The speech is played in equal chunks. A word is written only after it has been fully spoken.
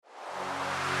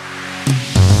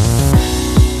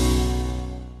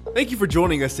Thank you for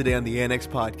joining us today on the Annex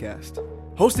Podcast,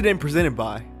 hosted and presented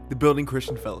by the Building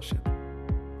Christian Fellowship.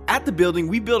 At the Building,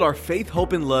 we build our faith,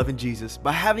 hope, and love in Jesus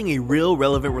by having a real,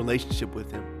 relevant relationship with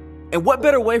Him. And what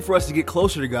better way for us to get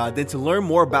closer to God than to learn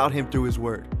more about Him through His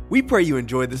Word? We pray you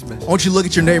enjoy this message. I want you to look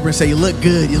at your neighbor and say, you look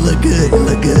good, you look good, you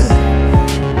look good.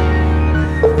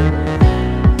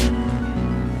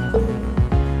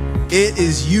 It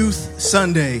is Youth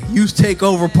Sunday, Youth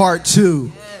Takeover Part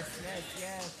 2.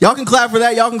 Y'all can clap for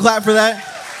that. Y'all can clap for that.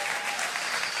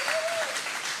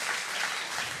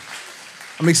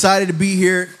 I'm excited to be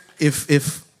here.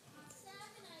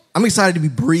 I'm excited to be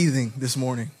breathing this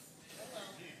morning.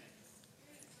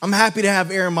 I'm happy to have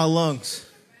air in my lungs.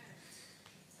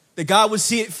 That God would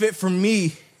see it fit for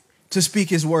me to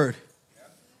speak His word.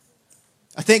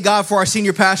 I thank God for our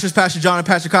senior pastors, Pastor John and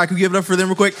Pastor Kai. Can we give it up for them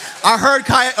real quick? I heard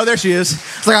Kai. Oh, there she is.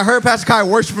 It's like I heard Pastor Kai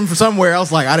worshiping from somewhere. I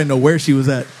was like, I didn't know where she was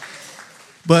at.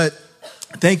 But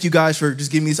thank you guys for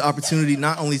just giving me this opportunity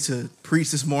not only to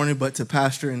preach this morning, but to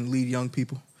pastor and lead young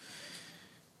people.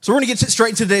 So we're going to get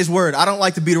straight into today's word. I don't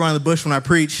like to beat around the bush when I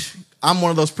preach. I'm one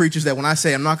of those preachers that when I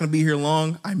say I'm not going to be here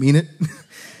long, I mean it.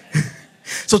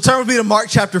 So turn with me to Mark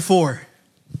chapter 4. And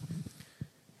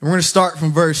we're going to start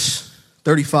from verse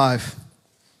 35.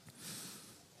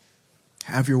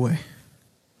 Have your way.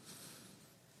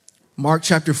 Mark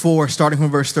chapter 4, starting from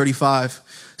verse 35.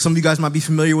 Some of you guys might be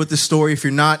familiar with this story. If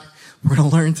you're not, we're going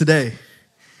to learn today.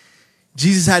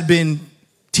 Jesus had been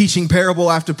teaching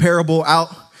parable after parable out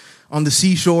on the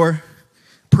seashore,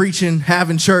 preaching,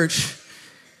 having church,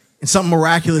 and something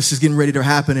miraculous is getting ready to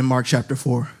happen in Mark chapter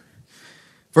 4.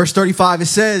 Verse 35, it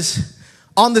says,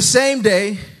 on the same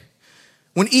day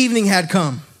when evening had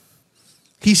come,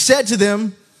 He said to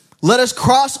them, let us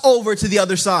cross over to the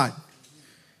other side.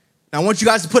 Now I want you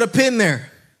guys to put a pin there.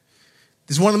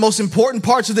 This is one of the most important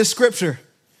parts of this scripture.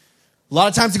 A lot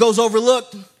of times it goes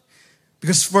overlooked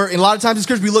because a lot of times in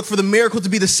scripture we look for the miracle to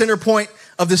be the center point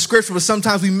of the scripture, but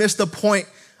sometimes we miss the point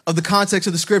of the context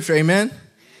of the scripture. Amen?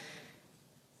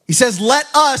 He says, let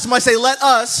us, somebody say, let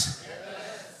us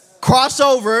cross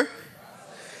over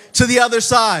to the other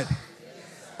side.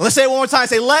 Let's say it one more time.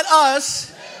 Say, let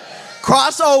us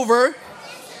cross over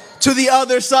to the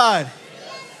other side.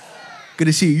 Good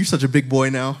to see you. You're such a big boy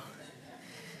now.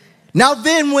 Now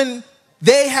then, when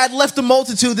they had left the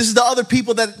multitude, this is the other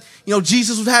people that,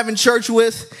 Jesus was having church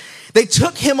with. They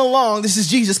took Him along. This is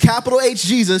Jesus, capital H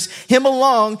Jesus, Him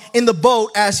along in the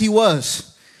boat as He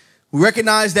was. We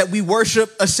recognize that we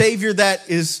worship a Savior that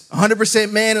is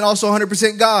 100% man and also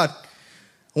 100% God.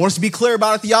 I want us to be clear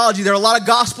about our theology. There are a lot of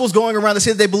gospels going around that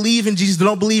say that they believe in Jesus, but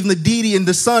don't believe in the deity and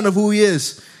the Son of who He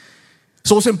is.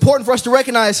 So it's important for us to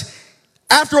recognize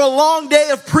after a long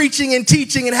day of preaching and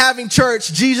teaching and having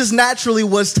church, Jesus naturally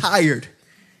was tired.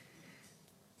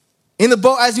 In the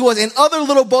boat as He was, and other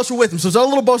little boats were with Him. So there's other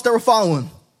little boats that were following.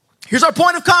 Here's our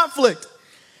point of conflict.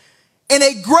 And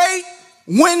a great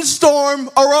windstorm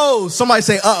arose. Somebody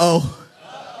say, uh-oh.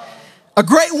 A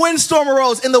great windstorm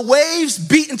arose, and the waves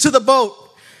beat into the boat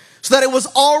so that it was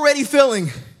already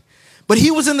filling. But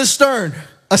He was in the stern,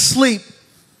 asleep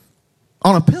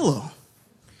on a pillow.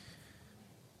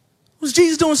 What's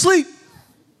Jesus doing asleep?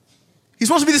 He's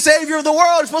supposed to be the Savior of the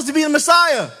world. He's supposed to be the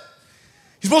Messiah.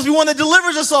 He's supposed to be one that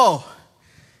delivers us all.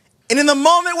 And in the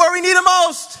moment where we need Him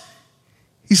most,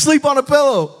 He's asleep on a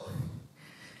pillow.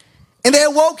 And they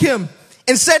awoke Him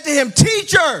and said to Him,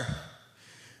 Teacher,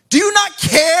 do you not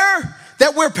care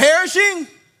that we're perishing?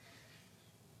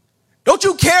 Don't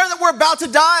you care that we're about to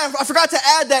die? I forgot to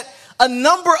add that a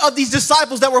number of these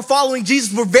disciples that were following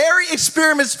Jesus were very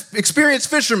experienced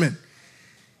fishermen.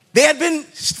 They had been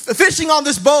fishing on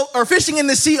this boat or fishing in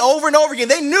the sea over and over again.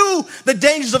 They knew the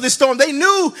dangers of this storm. They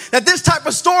knew that this type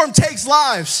of storm takes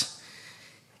lives.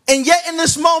 And yet in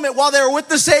this moment, while they were with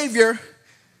the Savior,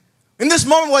 in this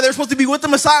moment while they're supposed to be with the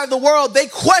Messiah of the world, they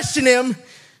question Him,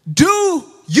 do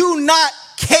you not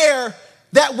care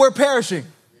that we're perishing?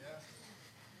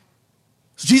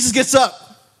 So Jesus gets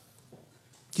up.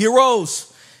 He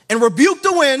arose and rebuked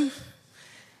the wind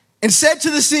and said to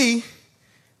the sea,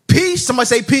 peace, somebody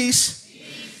say peace.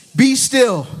 Be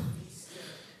still.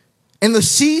 And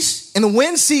the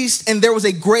wind ceased, and there was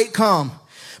a great calm.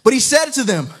 But He said to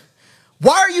them,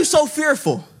 why are you so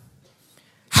fearful?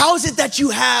 How is it that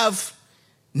you have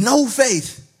no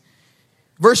faith?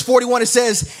 Verse 41, it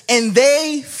says, and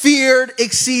they feared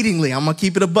exceedingly. I'm going to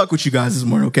keep it a buck with you guys this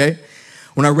morning, okay?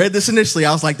 When I read this initially,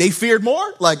 I was like, they feared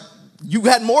more? Like, you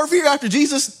had more fear after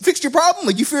Jesus fixed your problem?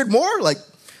 Like, you feared more? Like,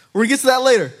 we're going to get to that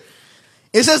later.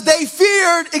 It says they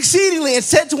feared exceedingly and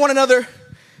said to one another,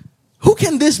 who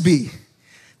can this be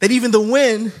that even the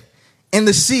wind and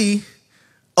the sea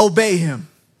obey Him?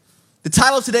 The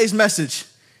title of today's message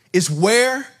is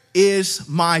Where is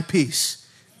My Peace?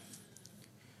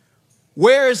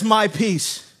 Where is my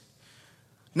peace?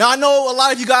 Now, I know a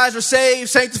lot of you guys are saved,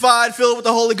 sanctified, filled with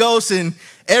the Holy Ghost, and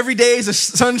every day is a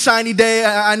sunshiny day.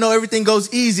 I know everything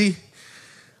goes easy.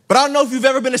 But I don't know if you've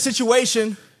ever been in a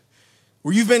situation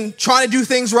where you've been trying to do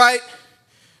things right,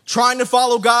 trying to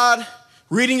follow God,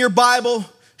 reading your Bible,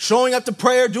 showing up to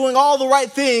prayer, doing all the right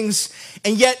things,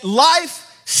 and yet life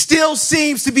still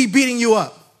seems to be beating you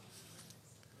up.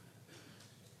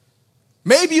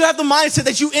 Maybe you have the mindset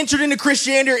that you entered into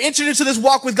Christianity or entered into this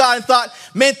walk with God and thought,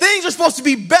 man, things are supposed to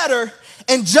be better.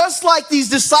 And just like these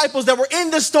disciples that were in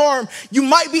the storm, you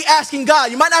might be asking God,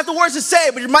 you might not have the words to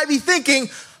say, but you might be thinking,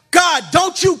 God,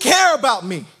 don't you care about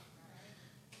me?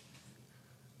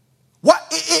 What,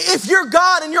 if you're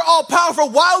God and you're all powerful,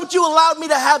 why would you allow me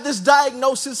to have this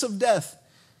diagnosis of death?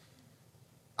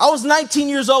 I was 19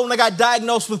 years old when I got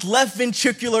diagnosed with left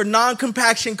ventricular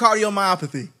non-compaction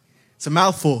cardiomyopathy. It's a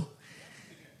mouthful.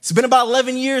 It's been about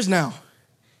 11 years now.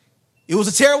 It was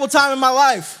a terrible time in my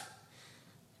life.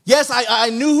 Yes, I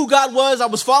knew who God was. I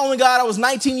was following God. I was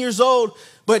 19 years old.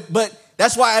 But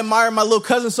that's why I admire my little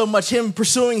cousin so much, him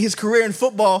pursuing his career in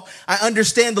football. I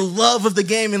understand the love of the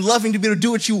game and loving to be able to do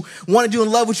what you want to do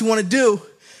and love what you want to do.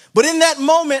 But in that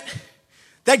moment,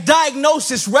 that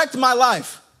diagnosis wrecked my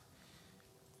life.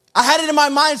 I had it in my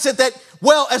mindset that,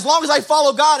 well, as long as I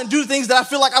follow God and do things that I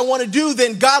feel like I want to do,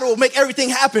 then God will make everything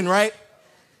happen, right?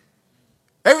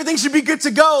 Everything should be good to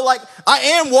go. Like, I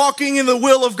am walking in the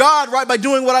will of God, right, by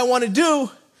doing what I want to do.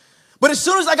 But as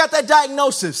soon as I got that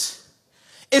diagnosis,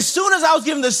 as soon as I was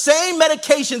given the same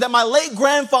medication that my late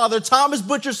grandfather, Thomas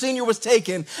Butcher Sr., was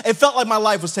taking, it felt like my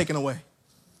life was taken away.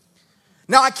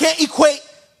 Now, I can't equate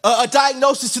a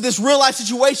diagnosis to this real life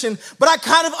situation, but I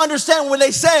kind of understand when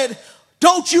they said,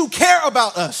 don't you care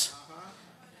about us?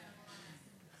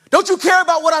 Don't you care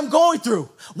about what I'm going through?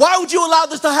 Why would you allow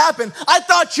this to happen? I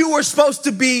thought you were supposed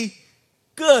to be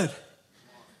good.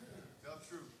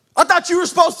 I thought you were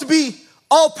supposed to be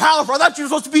all powerful. I thought you were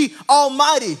supposed to be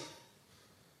almighty.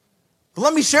 But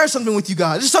let me share something with you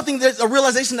guys. This is something that's a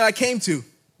realization that I came to.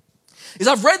 Is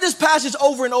I've read this passage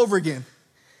over and over again.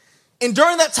 And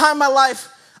during that time in my life,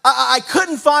 I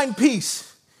couldn't find peace.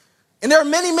 And there are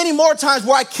many, many more times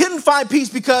where I couldn't find peace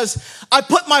because I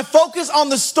put my focus on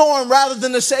the storm rather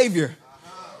than the Savior.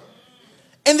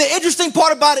 And the interesting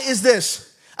part about it is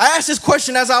this. I asked this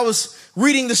question as I was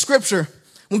reading the scripture.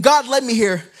 When God led me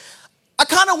here, I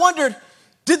kind of wondered,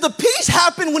 did the peace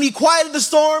happen when he quieted the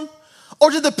storm?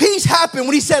 Or did the peace happen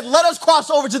when he said, let us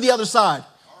cross over to the other side?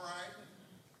 All right.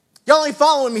 Y'all ain't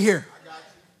following me here.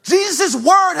 Jesus'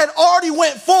 word had already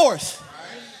went forth.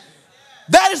 Right.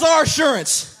 That is our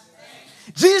assurance.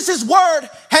 Jesus' word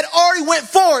had already went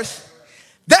forth.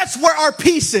 That's where our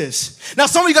peace is. Now,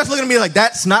 some of you guys looking at me like,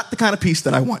 that's not the kind of peace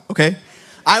that I want, okay?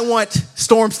 I want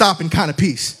storm-stopping kind of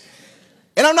peace.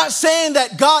 And I'm not saying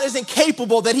that God isn't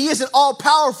capable, that he isn't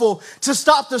all-powerful to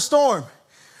stop the storm.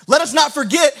 Let us not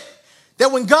forget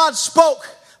that when God spoke,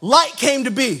 light came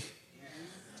to be.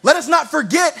 Let us not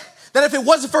forget that if it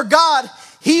wasn't for God,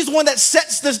 he's the one that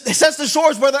sets the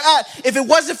shores where they're at. If it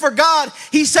wasn't for God,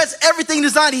 he sets everything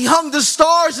designed. He hung the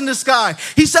stars in the sky.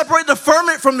 He separated the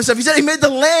firmament from himself. He said he made the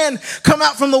land come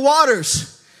out from the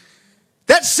waters.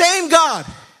 That same God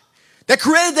that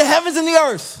created the heavens and the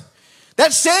earth,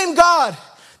 that same God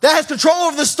that has control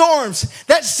over the storms,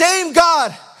 that same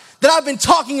God that I've been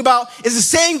talking about is the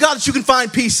same God that you can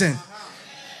find peace in.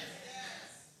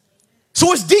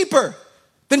 So it's deeper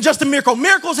than just a miracle.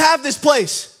 Miracles have this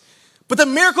place. But the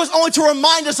miracle is only to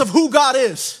remind us of who God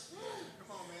is.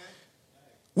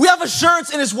 We have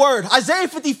assurance in his word. Isaiah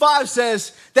 55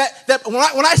 says that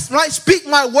when I speak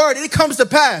my word, it comes to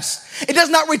pass. It does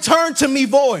not return to me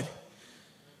void.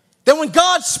 That when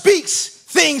God speaks,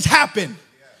 things happen.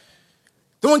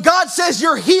 That when God says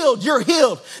you're healed, you're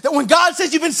healed. That when God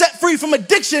says you've been set free from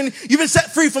addiction, you've been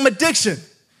set free from addiction.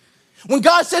 When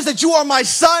God says that you are my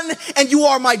son and you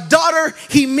are my daughter,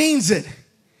 he means it.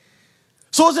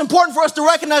 So it's important for us to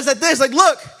recognize that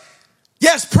look,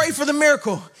 yes, pray for the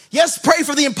miracle. Yes, pray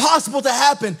for the impossible to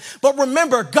happen. But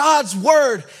remember, God's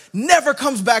word never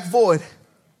comes back void.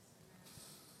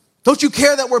 Don't you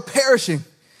care that we're perishing?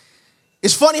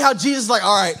 It's funny how Jesus is like,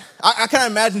 all right, I can't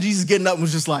imagine Jesus getting up and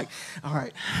was just like, all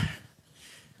right,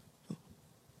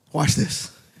 watch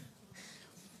this.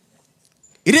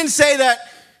 He didn't say that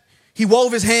he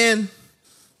wove his hand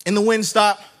and the wind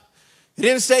stopped. It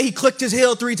didn't say he clicked his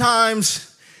heel 3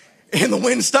 times and the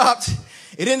wind stopped.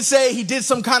 It didn't say he did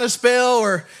some kind of spell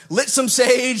or lit some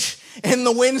sage and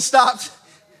the wind stopped.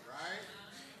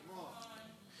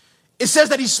 It says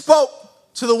that he spoke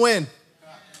to the wind.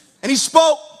 and he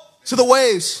spoke to the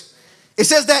waves. It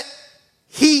says that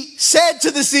he said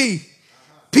to the sea,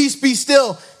 peace be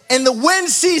still. And the wind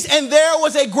ceased, and there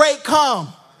was a great calm.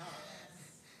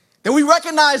 Then we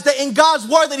recognize that in God's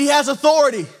word that he has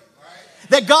authority.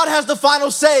 That God has the final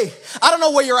say. I don't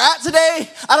know where you're at today.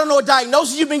 I don't know what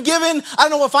diagnosis you've been given. I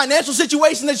don't know what financial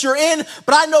situation that you're in,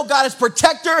 but I know God as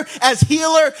protector, as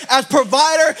healer, as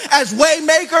provider, as way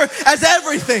maker, as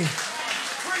everything.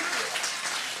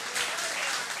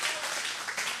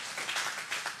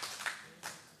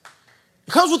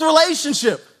 It comes with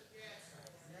relationship.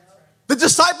 The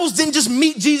disciples didn't just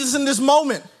meet Jesus in this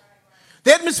moment.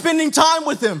 They had been spending time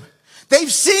with him.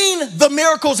 They've seen the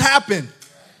miracles happen.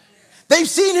 They've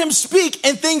seen him speak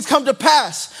and things come to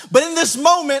pass. But in this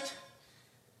moment,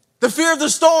 the fear of the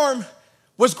storm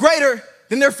was greater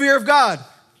than their fear of God.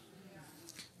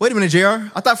 Wait a minute, JR.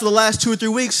 I thought for the last 2 or 3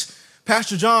 weeks,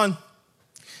 Pastor John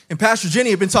and Pastor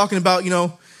Jenny have been talking about,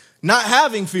 not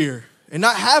having fear and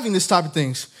not having this type of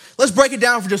things. Let's break it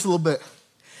down for just a little bit.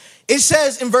 It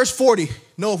says in verse 40,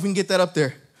 no, if we can get that up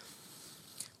there.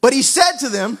 But he said to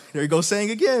them, there you go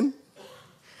saying again,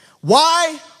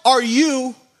 why are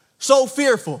you so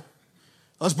fearful?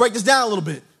 Let's break this down a little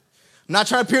bit. I'm not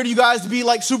trying to appear to you guys to be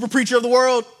like super preacher of the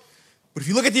world, but if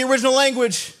you look at the original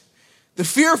language, the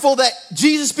fearful that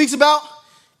Jesus speaks about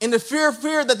and the fear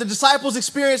that the disciples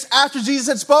experienced after Jesus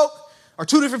had spoke are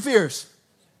 2 different fears.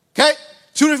 Okay?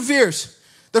 2 different fears.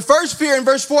 The first fear in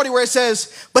verse 40 where it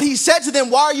says, but he said to them,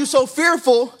 why are you so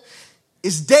fearful,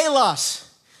 is delos.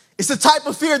 It's the type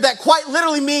of fear that quite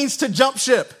literally means to jump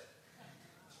ship.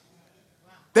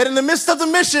 That in the midst of the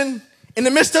mission, in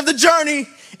the midst of the journey,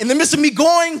 in the midst of me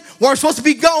going where I'm supposed to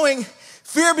be going,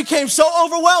 fear became so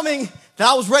overwhelming that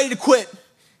I was ready to quit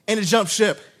and to jump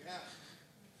ship.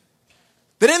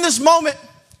 That in this moment,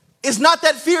 it's not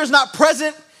that fear is not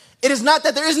present. It is not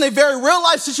that there isn't a very real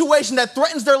life situation that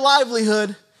threatens their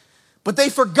livelihood, but they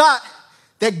forgot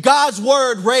that God's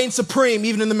word reigns supreme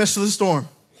even in the midst of the storm.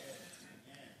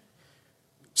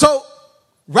 So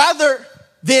rather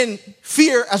than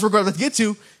fear, as we're going to get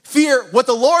to, fear what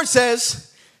the Lord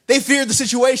says, they feared the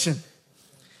situation.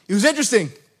 It was interesting.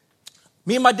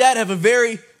 Me and my dad have a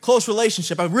very close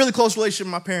relationship, a really close relationship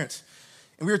with my parents.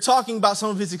 And we were talking about some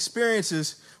of his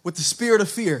experiences with the spirit of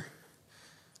fear.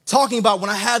 Talking about when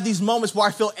I have these moments where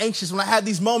I feel anxious, when I have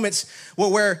these moments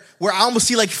where I almost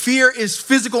see like fear is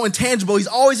physical and tangible. He's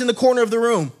always in the corner of the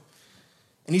room.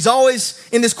 And he's always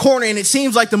in this corner, and it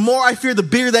seems like the more I fear, the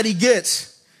bigger that he gets.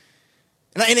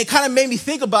 And it kind of made me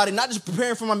think about it, not just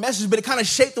preparing for my message, but it kind of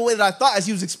shaped the way that I thought as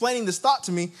he was explaining this thought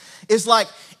to me. It's like,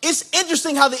 it's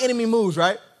interesting how the enemy moves,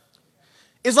 right?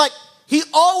 It's like he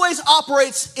always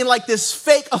operates in like this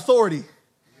fake authority.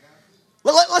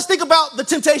 Let's think about the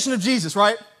temptation of Jesus,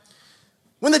 right?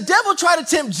 When the devil tried to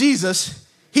tempt Jesus,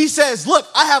 he says, look,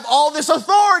 I have all this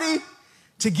authority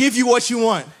to give you what you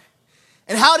want.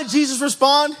 And how did Jesus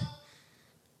respond?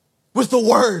 With the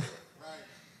word.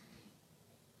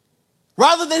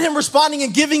 Rather than him responding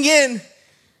and giving in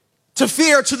to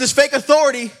fear, to this fake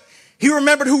authority, he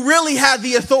remembered who really had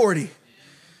the authority.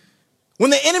 When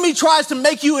the enemy tries to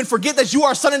make you and forget that you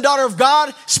are a son and daughter of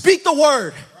God, speak the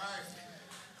word.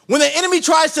 When the enemy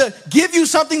tries to give you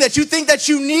something that you think that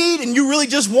you need and you really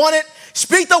just want it,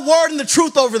 speak the word and the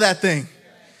truth over that thing.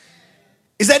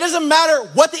 Is that it doesn't matter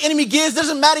what the enemy gives,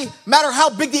 doesn't matter how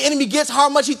big the enemy gets, how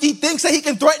much he thinks that he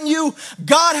can threaten you.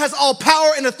 God has all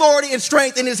power and authority and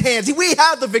strength in his hands. We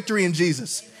have the victory in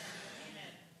Jesus.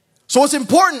 So it's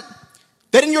important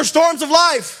that in your storms of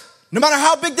life, no matter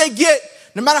how big they get,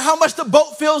 no matter how much the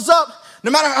boat fills up,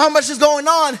 no matter how much is going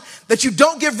on, that you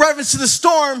don't give reverence to the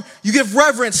storm, you give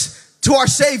reverence to our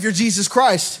Savior, Jesus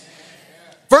Christ.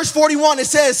 Verse 41,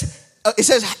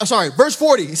 verse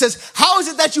 40, it says, how is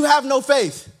it that you have no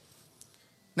faith?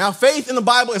 Now, faith in the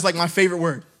Bible is like my favorite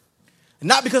word. And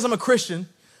not because I'm a Christian,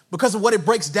 because of what it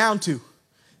breaks down to.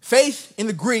 Faith in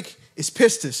the Greek is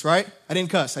pistis, right? I didn't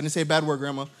cuss. I didn't say a bad word,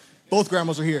 Grandma. Both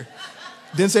grandmas are here.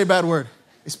 Didn't say a bad word.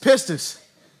 It's pistis.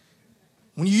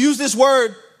 When you use this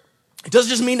word, it doesn't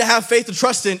just mean to have faith to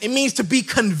trust in. It means to be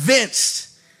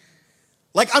convinced.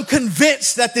 Like I'm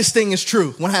convinced that this thing is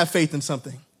true when I have faith in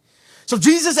something. So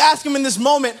Jesus asked him in this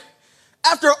moment,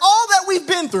 after all that we've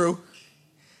been through,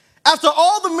 after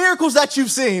all the miracles that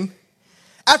you've seen,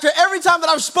 after every time that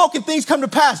I've spoken, things come to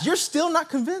pass, you're still not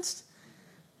convinced?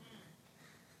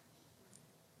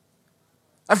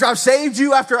 After I've saved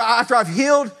you, after I've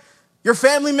healed your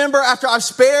family member, after I've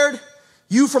spared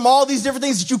you from all these different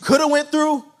things that you could have went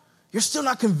through, you're still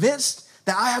not convinced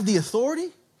that I have the authority?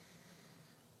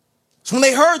 So when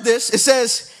they heard this, it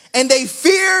says, and they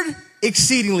feared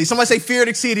exceedingly. Somebody say feared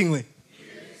exceedingly.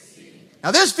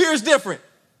 Now this fear is different.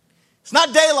 It's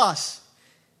not Delos.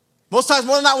 Most times,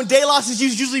 more than not, when Delos is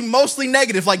used, usually mostly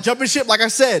negative, like jumping ship, like I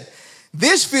said.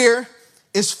 This fear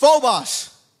is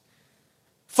phobos.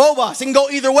 Phobos, it can go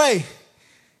either way.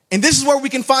 And this is where we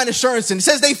can find assurance in. It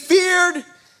says they feared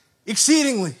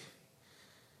exceedingly.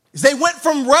 They went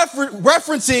from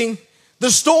referencing the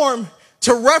storm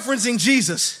to referencing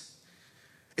Jesus.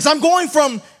 I'm going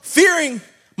from fearing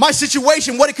my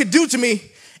situation, what it could do to me,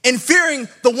 and fearing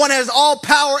the one that has all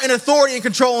power and authority and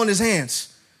control in his hands.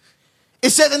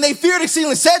 It said, and they feared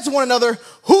exceedingly, said to one another,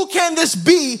 who can this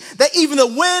be that even the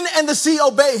wind and the sea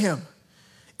obey him?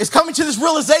 It's coming to this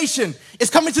realization. It's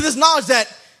coming to this knowledge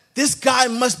that this guy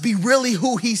must be really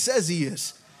who he says he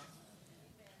is.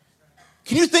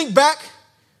 Can you think back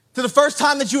to the first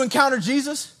time that you encountered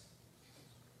Jesus?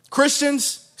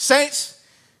 Christians, saints,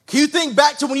 can you think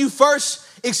back to when you first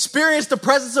experienced the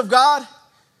presence of God?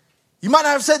 You might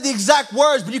not have said the exact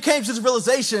words, but you came to this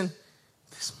realization,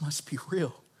 this must be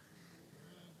real.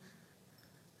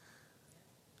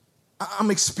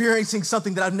 I'm experiencing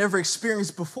something that I've never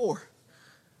experienced before.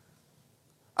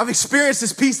 I've experienced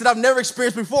this peace that I've never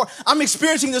experienced before. I'm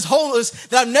experiencing this wholeness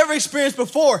that I've never experienced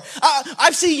before.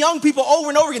 I've seen young people over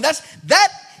and over again.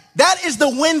 That is the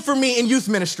win for me in youth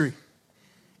ministry,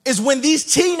 is when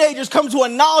these teenagers come to a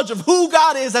knowledge of who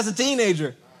God is as a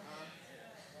teenager.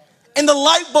 And the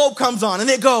light bulb comes on and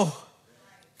they go,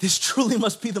 this truly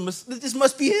must be this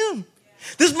must be him.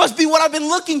 This must be what I've been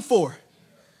looking for.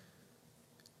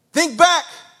 Think back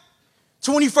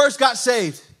to when you first got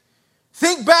saved.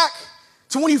 Think back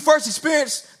to when you first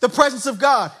experienced the presence of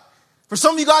God. For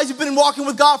some of you guys, you've been walking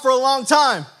with God for a long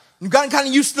time. You've gotten kind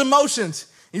of used to the motions.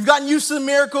 You've gotten used to the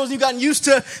miracles. You've gotten used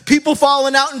to people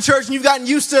falling out in church. And you've gotten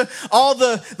used to all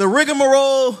the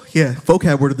rigmarole. Yeah,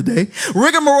 vocab word of the day.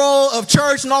 Rigmarole of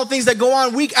church and all the things that go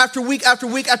on week after week after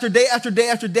week after day after day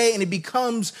after day. And it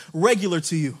becomes regular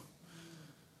to you.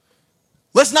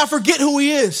 Let's not forget who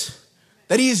he is.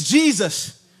 That he is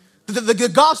Jesus.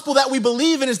 The gospel that we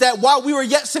believe in is that while we were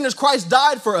yet sinners, Christ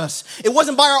died for us. It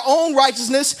wasn't by our own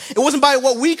righteousness. It wasn't by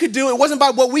what we could do. It wasn't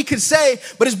by what we could say,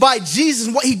 but it's by Jesus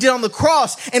and what he did on the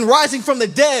cross and rising from the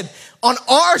dead on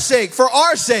our sake, for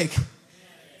our sake,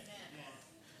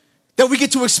 that we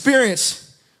get to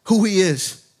experience who he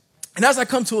is. And as I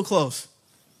come to a close,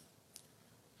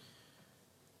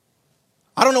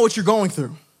 I don't know what you're going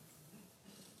through.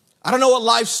 I don't know what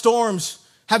life storms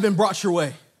have been brought your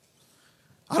way.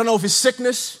 I don't know if it's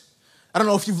sickness. I don't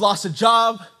know if you've lost a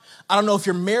job. I don't know if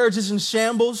your marriage is in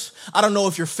shambles. I don't know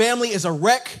if your family is a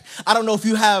wreck. I don't know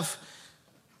if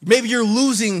maybe you're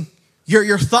losing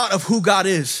your thought of who God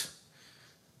is.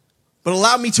 But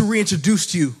allow me to reintroduce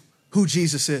to you who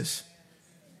Jesus is.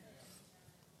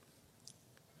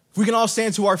 If we can all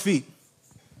stand to our feet.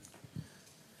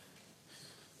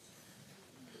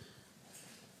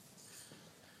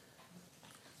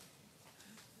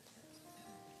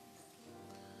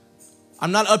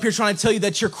 I'm not up here trying to tell you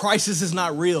that your crisis is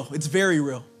not real. It's very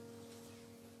real.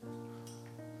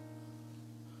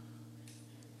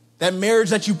 That marriage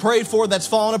that you prayed for that's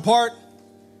falling apart,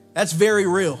 that's very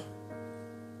real.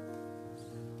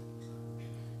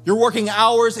 You're working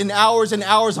hours and hours and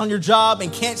hours on your job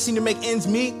and can't seem to make ends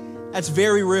meet, that's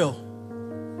very real.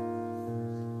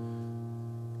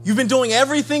 You've been doing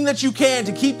everything that you can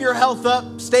to keep your health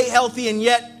up, stay healthy, and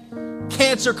yet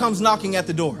cancer comes knocking at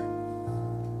the door.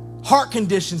 Heart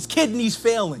conditions, kidneys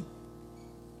failing.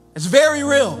 It's very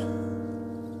real.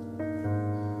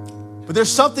 But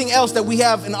there's something else that we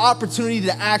have an opportunity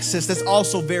to access that's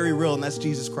also very real, and that's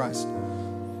Jesus Christ.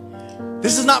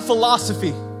 This is not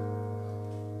philosophy.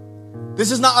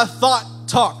 This is not a thought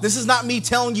talk. This is not me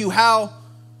telling you how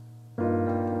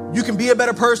you can be a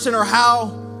better person or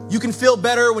how you can feel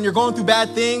better when you're going through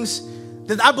bad things.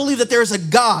 That I believe that there is a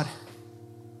God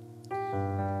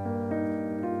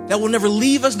that will never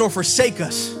leave us nor forsake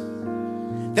us,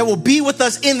 that will be with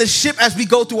us in the ship as we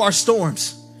go through our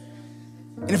storms.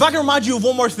 And if I can remind you of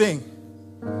one more thing,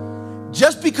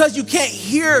 just because you can't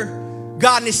hear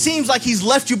God and it seems like he's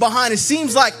left you behind, it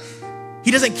seems like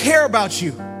he doesn't care about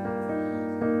you,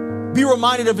 be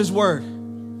reminded of his word.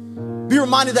 Be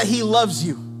reminded that he loves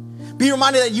you. Be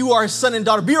reminded that you are his son and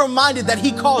daughter. Be reminded that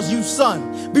he calls you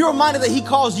son. Be reminded that he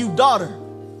calls you daughter.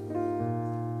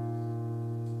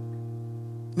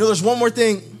 You know, there's one more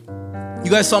thing. You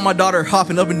guys saw my daughter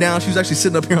hopping up and down. She was actually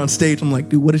sitting up here on stage. I'm like,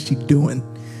 dude, what is she doing?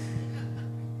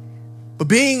 But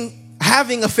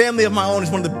having a family of my own is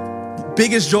one of the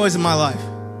biggest joys in my life.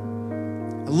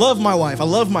 I love my wife. I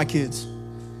love my kids.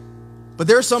 But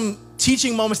there are some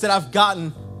teaching moments that I've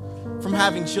gotten from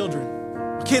having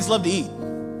children. Kids love to eat,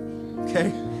 okay?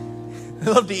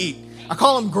 They love to eat. I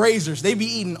call them grazers. They be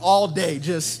eating all day,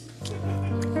 just.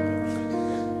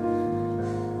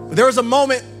 There was a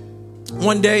moment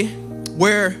one day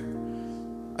where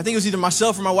I think it was either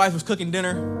myself or my wife was cooking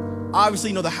dinner.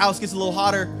 Obviously, the house gets a little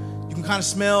hotter. You can kind of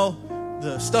smell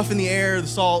the stuff in the air, the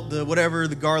salt, the whatever,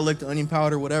 the garlic, the onion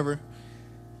powder, whatever.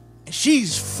 And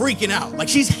she's freaking out, like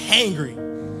she's hangry.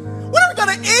 What are we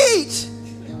gonna eat?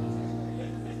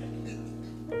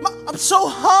 I'm so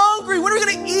hungry. What are we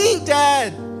gonna eat,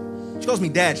 Dad? She calls me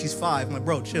Dad. She's 5. I'm like,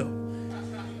 bro, chill.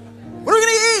 What are we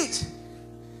gonna eat?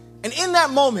 And in that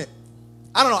moment,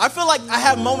 I don't know, I feel like I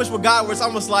have moments with God where it's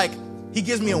almost like he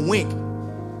gives me a wink.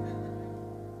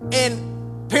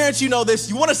 And parents, you know this,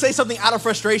 you want to say something out of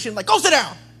frustration, like, go sit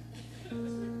down.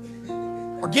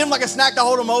 Or give him like a snack to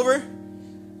hold him over.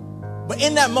 But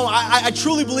in that moment, I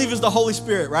truly believe it's the Holy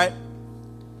Spirit, right?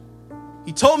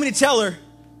 He told me to tell her,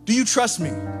 do you trust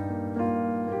me?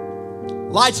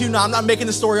 Lie to you now, I'm not making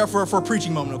the story up for a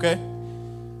preaching moment, okay?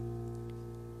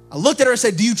 I looked at her and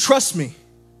said, do you trust me?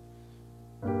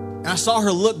 And I saw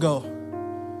her look go,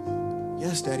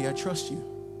 yes, Daddy, I trust you.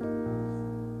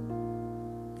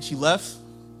 And she left,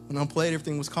 went unplayed,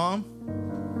 everything was calm.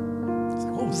 I was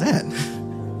like, what was that?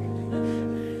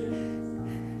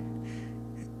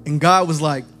 And God was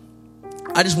like,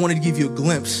 I just wanted to give you a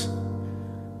glimpse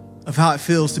of how it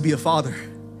feels to be a father.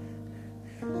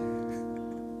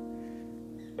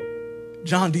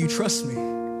 John, do you trust me?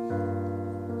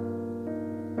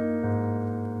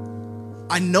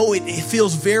 I know it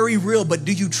feels very real, but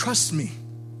do you trust me?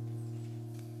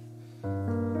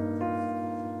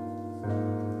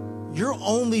 Your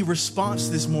only response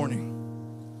this morning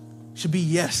should be,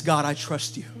 yes, God, I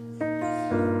trust you.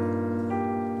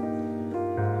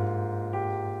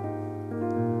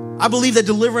 I believe that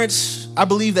deliverance, I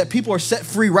believe that people are set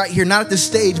free right here, not at this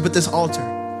stage, but this altar.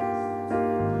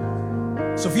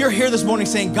 So if you're here this morning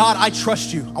saying, God, I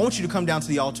trust you, I want you to come down to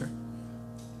the altar.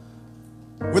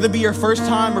 Whether it be your first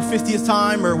time or 50th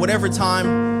time or whatever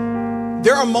time,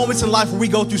 there are moments in life where we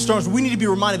go through storms where we need to be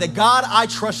reminded that, God, I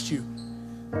trust you.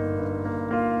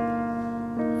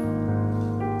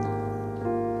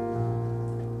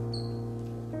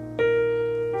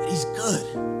 That he's good.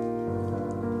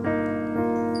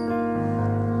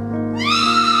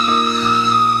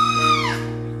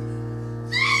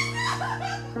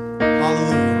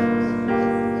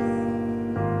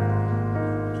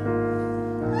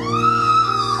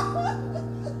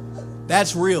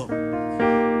 That's real.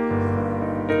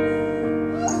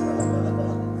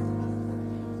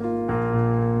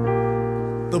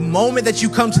 The moment that you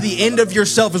come to the end of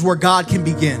yourself is where God can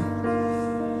begin.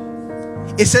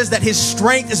 It says that his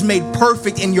strength is made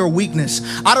perfect in your weakness.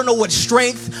 I don't know what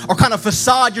strength or kind of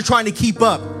facade you're trying to keep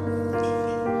up,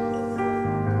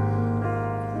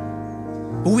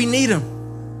 but we need him.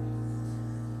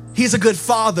 He's a good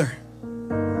father.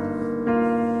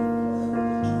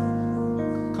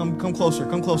 Come closer,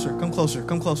 come closer, come closer,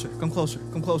 come closer, come closer,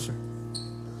 come closer.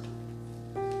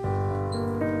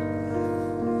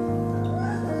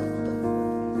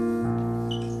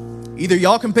 Either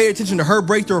y'all can pay attention to her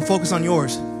breakthrough or focus on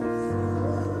yours.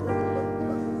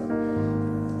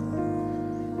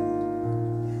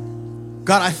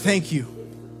 God, I thank you.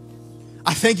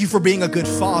 I thank you for being a good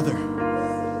father.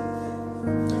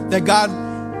 That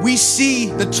God, we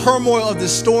see the turmoil of the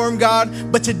storm,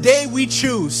 God, but today we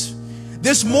choose.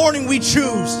 This morning we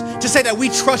choose to say that we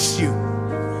trust you.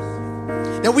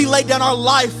 That we lay down our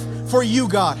life for you,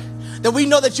 God. That we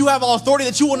know that you have all authority,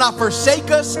 that you will not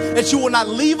forsake us, that you will not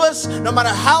leave us, no matter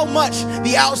how much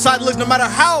the outside looks, no matter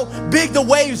how big the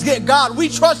waves get, God, we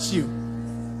trust you.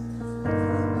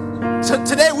 So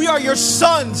today we are your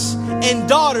sons and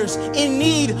daughters in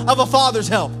need of a father's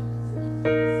help.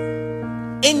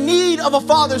 In need of a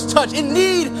father's touch, in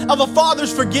need of a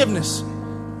father's forgiveness.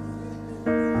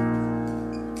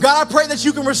 God, I pray that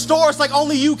you can restore us like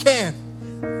only you can.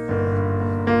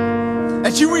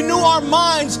 That you renew our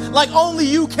minds like only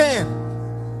you can.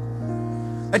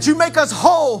 That you make us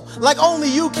whole like only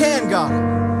you can, God.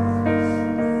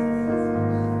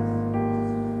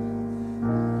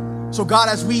 So God,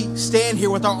 as we stand here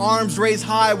with our arms raised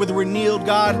high, whether we're kneeled,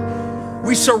 God,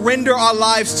 we surrender our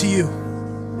lives to you.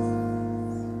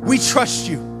 We trust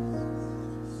you.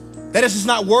 That is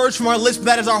not words from our lips, but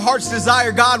that is our heart's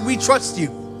desire. God, we trust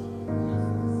you.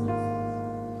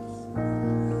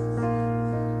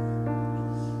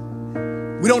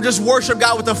 We don't just worship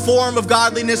God with a form of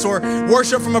godliness or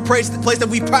worship from a place that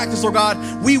we practice, Lord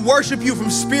God. We worship you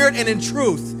from spirit and in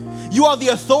truth. You are the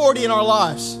authority in our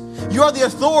lives. You are the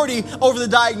authority over the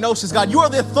diagnosis, God. You are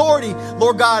the authority,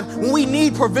 Lord God, when we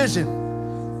need provision.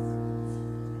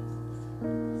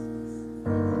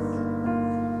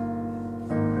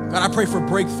 God, I pray for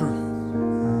breakthrough.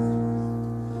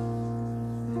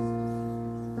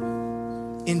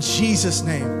 In Jesus'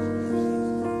 name.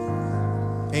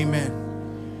 Amen.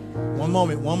 One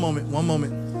moment.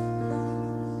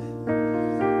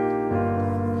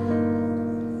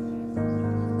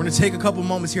 We're going to take a couple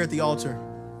moments here at the altar.